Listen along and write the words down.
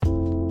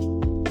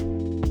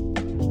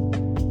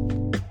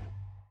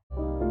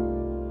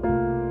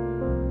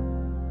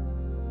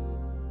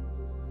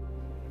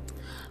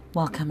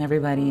Welcome,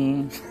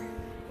 everybody.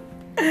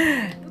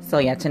 So,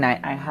 yeah, tonight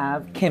I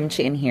have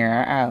Kimchi in here,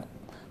 a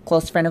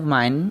close friend of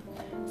mine.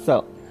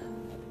 So,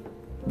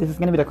 this is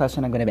going to be the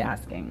question I'm going to be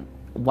asking.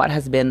 What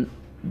has been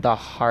the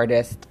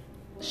hardest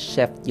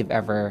shift you've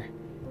ever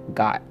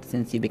got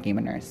since you became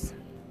a nurse?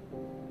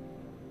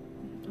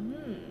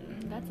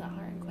 That's a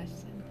hard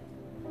question.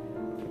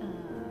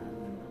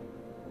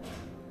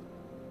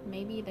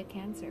 Maybe the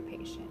cancer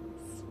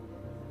patients.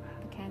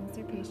 The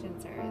cancer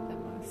patients are the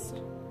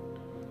most,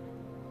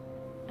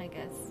 I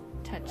guess,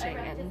 touching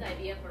and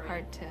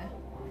hard to.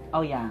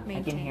 Oh, yeah, I can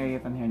Maintain. hear you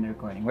from here in the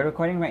recording. We're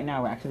recording right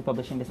now. We're actually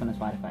publishing this on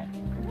Spotify.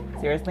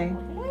 Seriously?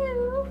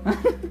 Hello.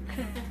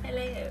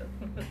 Hello.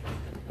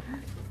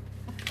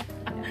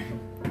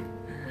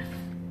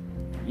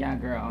 Yeah,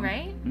 girl.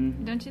 Right?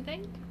 Mhm. Don't you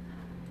think?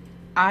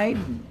 I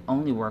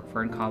only worked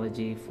for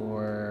oncology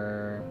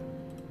for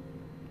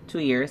 2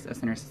 years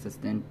as a nurse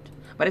assistant.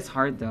 But it's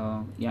hard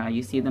though. Yeah,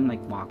 you see them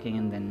like walking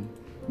and then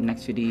the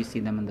next few days you see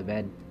them on the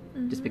bed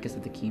just because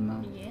of the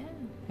chemo. Yeah.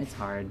 It's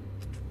hard.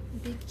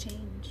 Big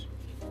change.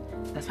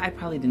 That's why I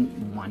probably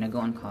didn't want to go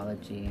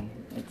oncology.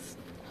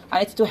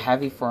 It's too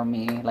heavy for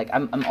me. Like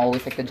I'm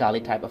always like the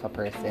jolly type of a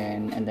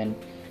person, and then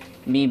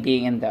me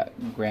being in the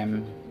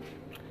grim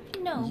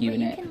No,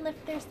 unit. but you can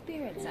lift their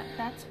spirits up.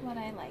 That's what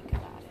I like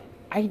about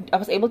it. I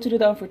was able to do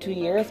that for 2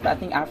 years, but I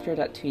think after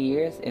that 2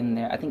 years in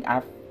there, I think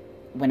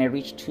when I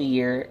reached 2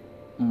 year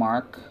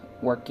mark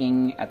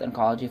working at the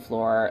oncology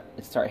floor,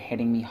 it started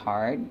hitting me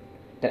hard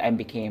that I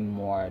became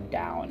more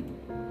down.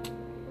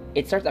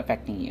 It starts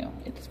affecting you.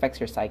 It affects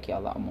your psyche a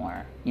lot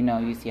more. You know,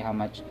 you see how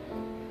much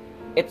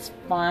it's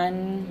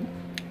fun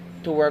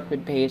to work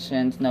with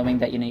patients, knowing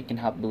that you can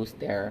help boost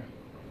their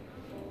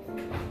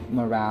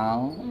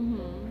morale.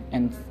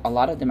 And a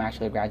lot of them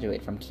actually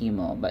graduate from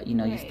chemo, but you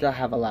Right. still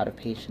have a lot of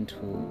patients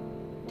who,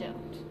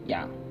 Don't.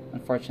 yeah,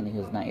 unfortunately,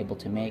 who's not able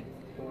to make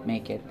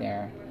it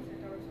there.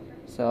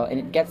 So, and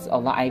it gets a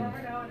lot. I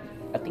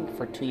think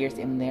for 2 years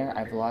in there,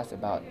 I've lost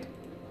about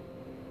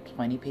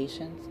 20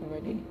 patients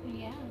already,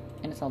 Yeah.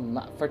 and it's a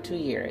lot for 2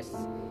 years.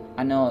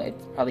 I know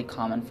it's probably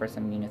common for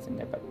some units in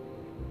there, but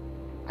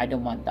I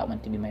don't want that one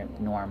to be my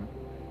norm.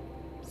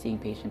 Seeing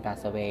patient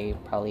pass away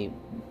probably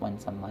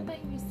once a month.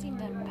 But you see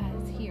them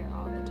pass here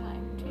all the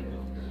time too.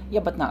 Yeah,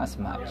 but not as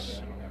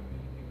much.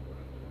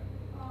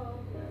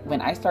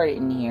 When I started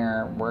in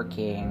here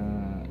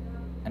working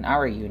in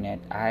our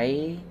unit,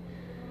 I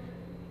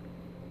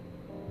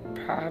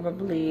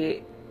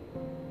probably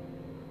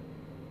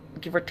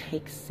give or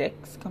take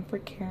 6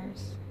 comfort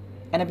cares.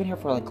 And I've been here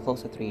for like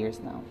close to 3 years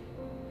now.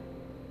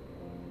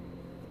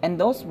 And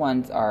those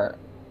ones are,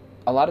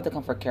 a lot of the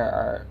comfort care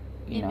are,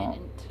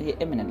 imminent.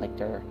 Like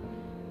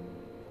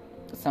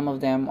some of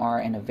them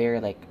are in a very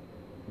like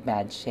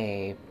bad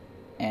shape,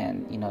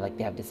 and like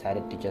they have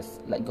decided to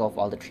just let go of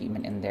all the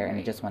treatment in there, and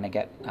they just want to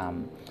get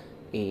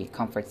a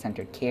comfort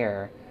centered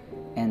care.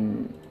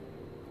 And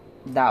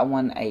that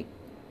one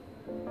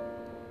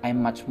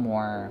I'm much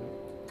more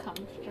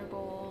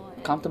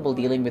comfortable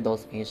dealing with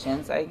those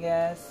patients, I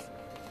guess,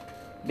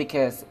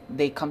 because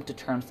they come to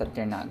terms that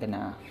they're not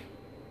gonna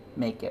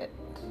make it.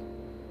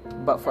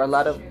 But for a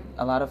lot of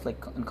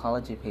like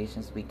oncology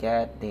patients we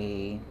get,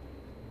 they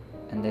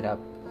ended up,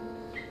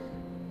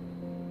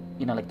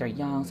 like they're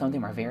young. Some of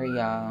them are very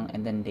young,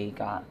 and then they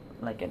got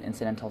like an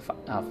incidental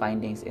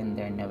findings in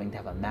there, knowing they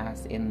have a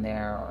mass in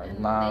there or a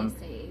lump.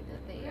 They say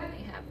that they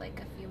only have like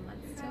a few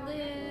months to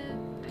live.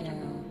 I don't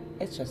know.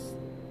 It's just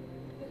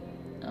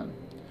I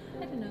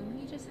don't know.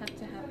 You just have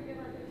to have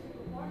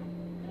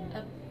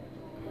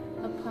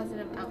a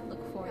positive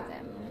outlook for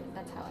them.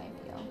 That's how I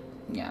feel.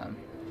 yeah.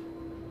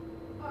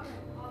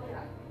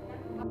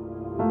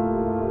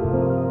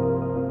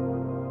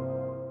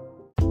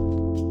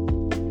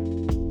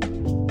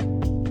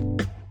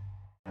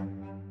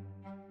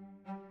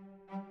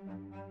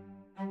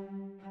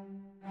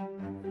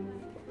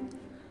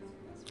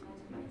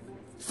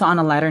 So on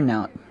a lighter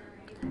note,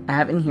 I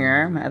have in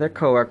here my other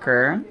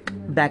coworker,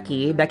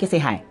 Becky. Becky, say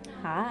hi.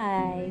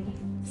 Hi.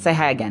 Say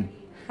hi again.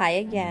 Hi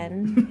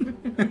again.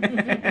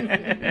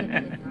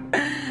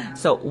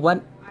 So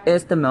what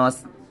is the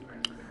most?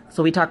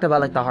 So we talked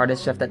about like the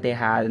hardest shift that they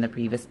had in the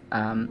previous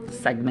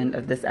segment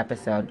of this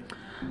episode.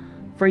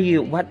 For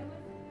you, what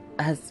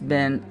has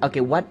been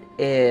what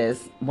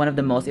is one of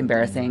the most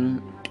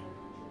embarrassing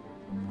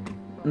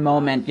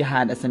moment you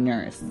had as a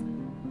nurse?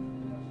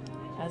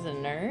 As a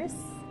nurse?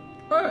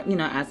 Or,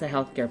 as a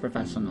healthcare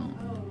professional.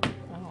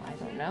 Oh, I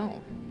don't know.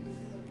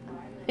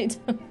 I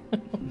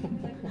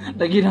don't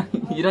Like you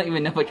don't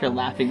even know what you're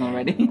laughing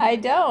already. I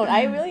don't.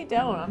 I really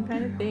don't. I'm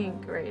trying to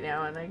think right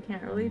now, and I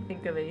can't really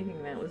think of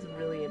anything that was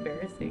really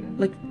embarrassing.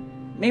 Like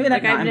maybe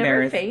not I've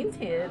never embarrassing.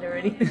 fainted or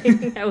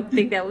anything. I would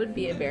think that would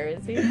be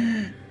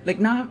embarrassing. Like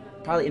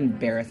not probably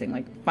embarrassing.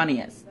 Like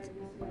funniest.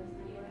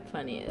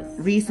 Funniest.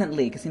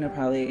 Recently, because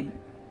probably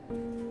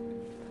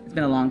it's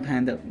been a long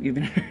time that you've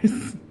been a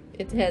nurse.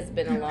 It has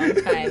been a long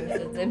time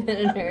since I've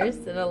been a nurse,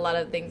 and a lot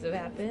of things have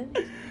happened.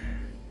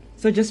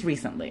 So just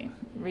recently.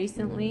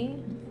 Recently,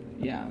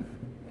 Yeah.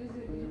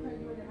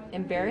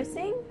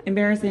 Embarrassing?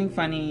 Embarrassing,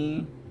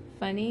 funny.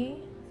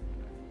 Funny?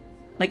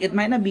 Like, it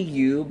might not be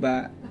you,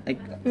 but like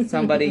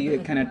somebody you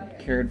kind of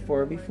cared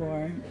for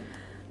before.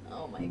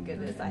 Oh my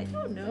goodness, I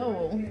don't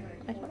know.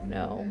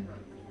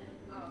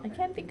 I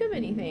can't think of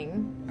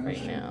anything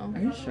right now.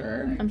 Are you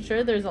sure? I'm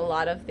sure there's a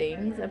lot of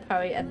things,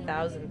 probably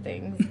 1,000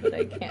 things, but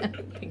I can't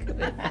think of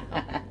it now.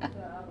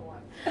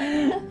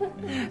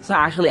 So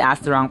I actually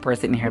asked the wrong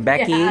person here.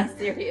 Becky. Yeah,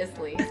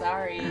 seriously.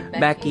 Sorry.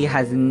 Becky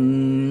has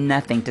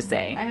nothing to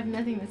say. I have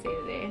nothing to say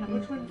today.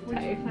 I'm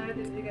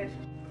tired.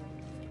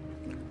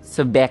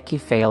 So Becky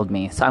failed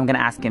me. So I'm gonna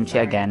ask Kimchi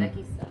again.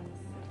 Becky sucks.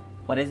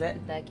 What is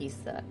it? Becky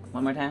sucks.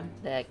 One more time.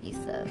 Becky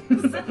sucks.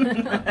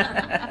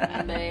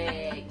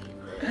 Becky.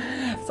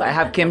 So I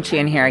have Kimchi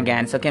in here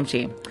again. So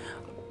Kimchi,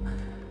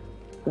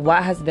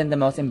 what has been the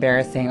most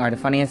embarrassing or the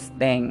funniest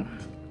thing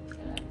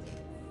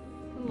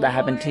that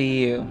happened to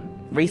you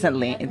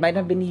recently? It might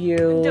have been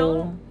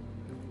you.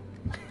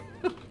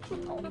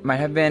 Might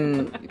have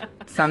been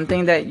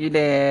something that you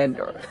did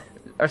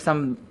or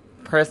some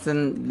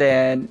person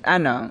did. I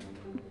don't know.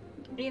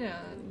 You know,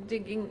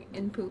 digging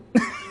in poop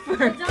for a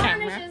Darn, I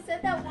camera. should have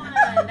said that one.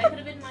 That could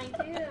have been mine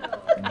too.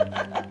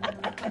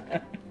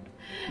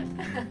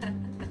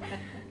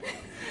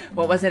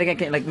 What was it again?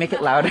 Can you, like, make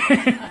it louder?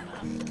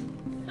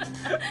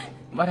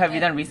 What have you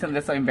done recently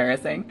that's so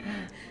embarrassing?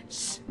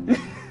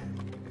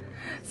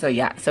 So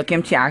yeah, so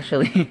Kimchi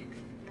actually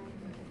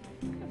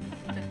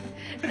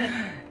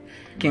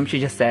Kimchi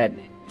just said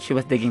she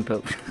was digging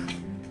poop.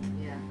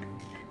 Yeah.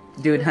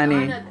 Dude, honey.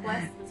 On a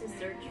quest to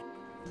search.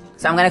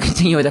 So I'm gonna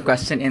continue with the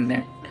question in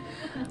there.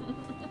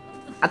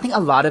 I think a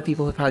lot of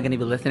people who are probably gonna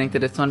be listening to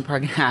this one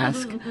probably gonna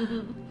ask,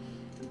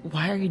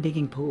 why are you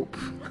digging poop?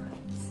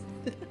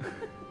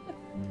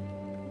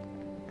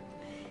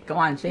 Go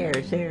on, share.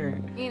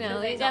 You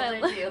know, They you gotta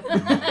told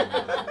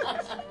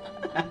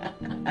her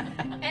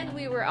And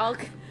we were all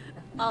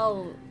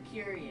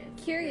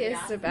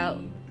curious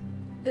about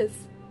this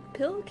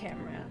pill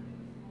camera.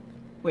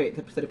 Wait,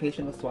 so the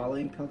patient was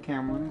swallowing pill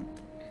camera?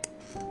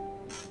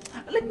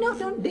 Like, no,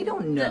 they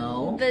don't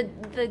know.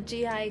 The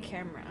GI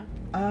camera.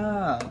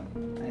 Oh,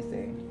 I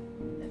see.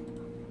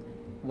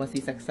 Was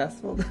he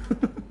successful?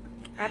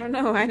 I don't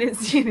know. I didn't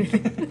see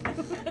anything.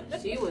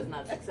 She was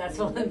not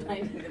successful in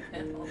finding the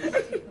pill.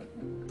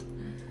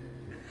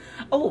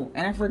 Oh,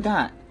 and I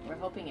forgot. We're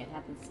hoping it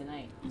happens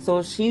tonight.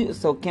 So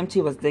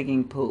Kimchi was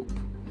digging poop.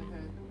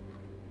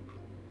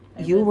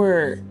 Mm-hmm. You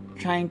were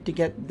trying to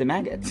get the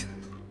maggots.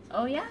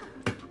 Oh yeah,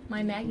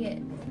 my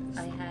maggot.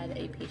 I had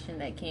a patient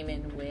that came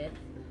in with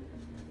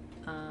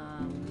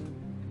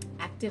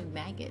active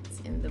maggots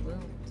in the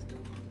wound,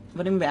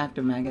 What do you mean by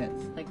active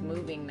maggots? like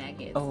moving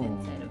maggots Oh.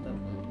 inside of the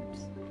wound.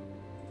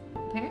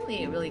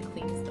 Apparently, it really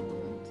cleans the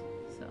wound.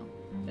 So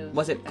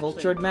Was it actually-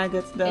 cultured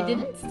maggots though? It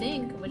didn't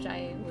stink, which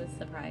I was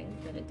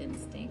surprised that it didn't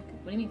stink.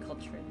 What do you mean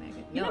cultured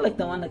maggot? You know, like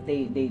the one that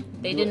they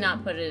They did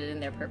not put it in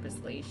there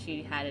purposely.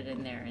 She had it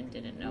in there and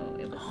didn't know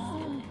it was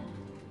in there.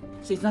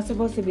 So it's not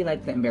supposed to be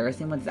like the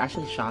embarrassing one. It's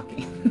actually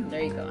shocking.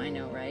 There you go. I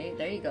know, right?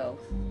 There you go.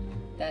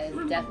 That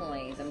is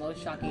definitely the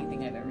most shocking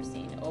thing I've ever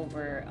seen.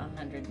 Over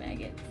 100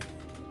 maggots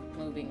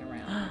moving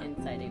around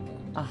inside a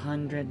wound.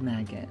 100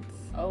 maggots,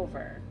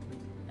 Over,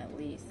 at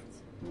least.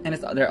 and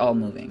they're all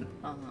moving.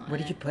 Uh-huh. Where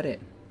did you put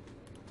it?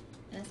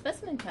 In a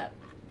specimen cup.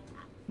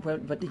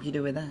 What did you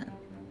do with that?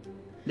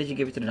 Did you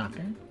give it to the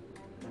doctor?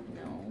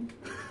 No.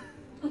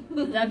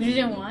 The doctor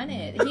didn't want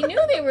it. He knew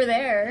they were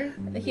there.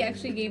 He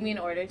actually gave me an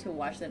order to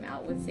wash them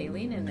out with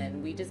saline, and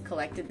then we just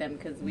collected them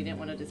because we didn't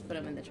want to just put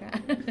them in the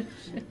trash.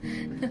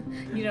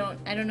 We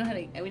didn't know how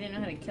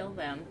to kill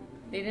them.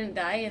 They didn't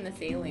die in the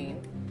saline.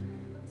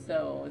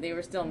 So they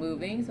were still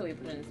moving, so we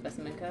put it in a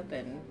specimen cup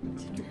and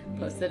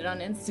posted it on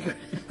Instagram.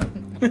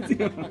 Did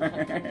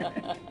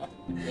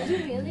you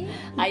really?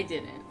 I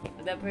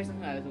didn't. That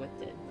person who I was with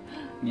did.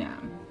 Yeah.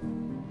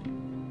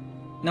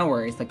 No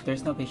worries. Like,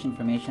 there's no patient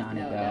information on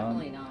No, it though.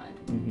 definitely not.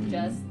 Mhm.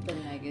 Just the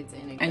maggots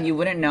in a cup. And you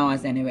wouldn't know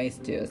us anyways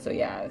too. So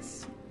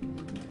yes.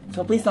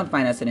 So please don't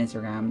find us on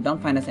Instagram.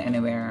 Don't find us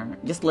anywhere.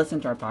 Just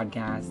listen to our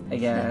podcast, I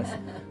guess.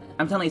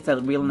 I'm telling you, it's a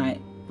real night.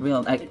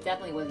 It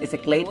definitely wasn't. It's a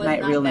me. late It was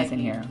night not realness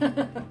in Becky.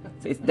 here.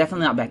 So it's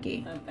definitely not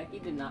Becky. Becky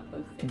did not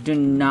post it. Do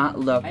not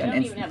look. I on don't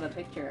Inst- even have a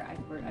picture.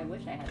 I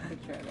wish I had a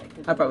picture of it.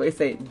 'cause I'll probably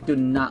say, do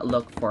not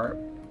look for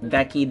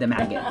Becky the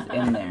maggots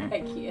in there.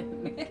 Becky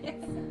and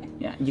maggots.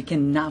 Yeah, you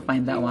cannot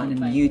find that You one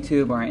won't on find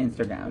YouTube or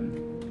Instagram.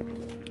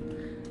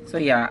 So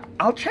yeah,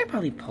 I'll try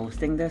probably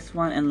posting this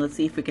one and let's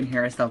see if we can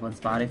hear ourselves on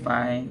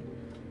Spotify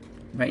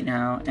right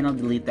now, and I'll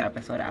delete the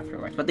episode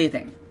afterwards. What do you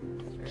think?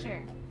 Sure.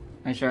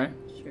 Are you sure?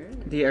 Sure,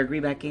 Do you agree,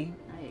 Becky?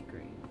 I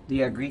agree. Do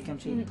you agree,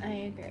 Kimchi?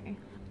 I agree.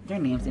 Their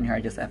names in here are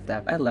just effed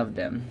up. I love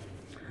them.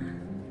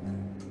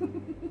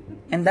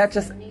 And that's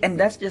just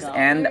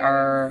end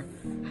our,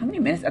 how many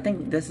minutes? I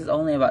think this is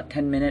only about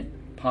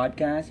 10-minute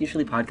podcast.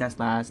 Usually podcasts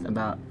last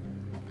about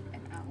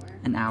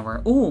an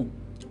hour. Ooh,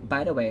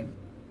 by the way,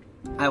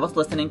 I was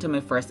listening to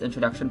my first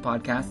introduction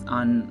podcast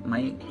on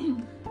my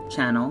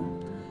channel,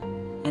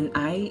 and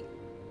I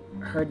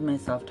heard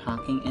myself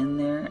talking in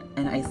there,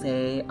 and I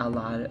say a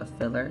lot of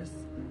fillers.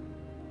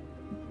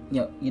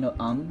 You know,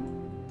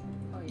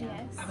 Oh yeah.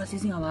 Yes. I was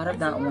using a lot of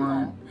That's that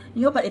normal. one.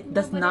 You know, but it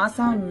does but not it's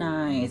sound hard-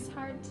 nice. It's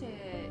hard to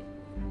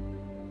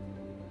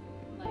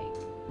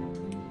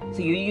like.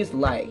 So you use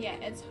light. Yeah,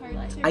 it's hard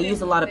Like- to. I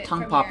use a lot of remove it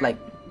tongue from pop, your- like.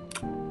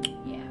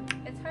 Yeah,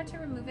 it's hard to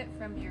remove it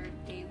from your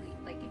daily.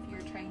 Like if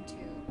you're trying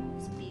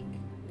to speak.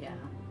 Yeah.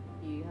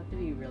 You have to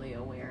be really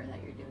aware that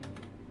you're doing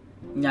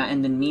it. Yeah,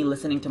 and then me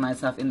listening to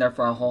myself in there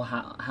for a whole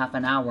half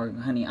an hour,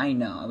 honey. I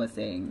know I was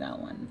saying that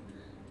one.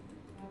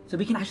 So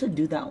we can actually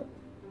do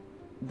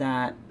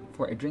that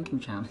for a drinking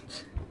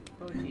challenge,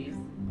 Oh jeez.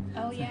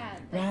 Oh yeah.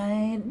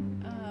 right?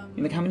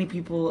 Like how many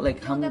people?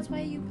 Like how No, many? that's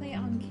why you play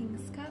on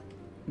King's Cup.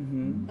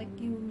 Mm-hmm. Like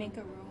you make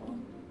a rule.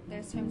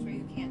 There's times where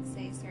you can't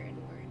say certain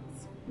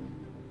words.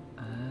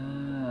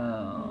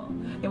 Oh.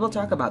 Yeah, we'll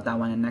talk about that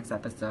one in the next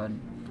episode.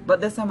 But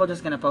this time we're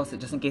just gonna post it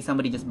just in case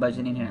somebody just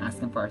budging in here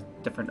asking for our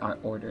different art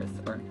orders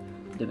or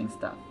doing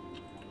stuff.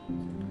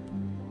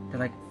 They're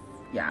like,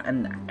 yeah,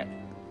 and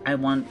I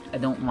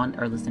don't want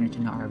our listener to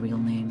know our real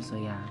name, so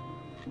yeah.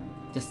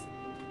 Just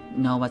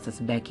know us as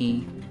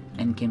Becky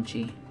and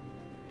Kimchi.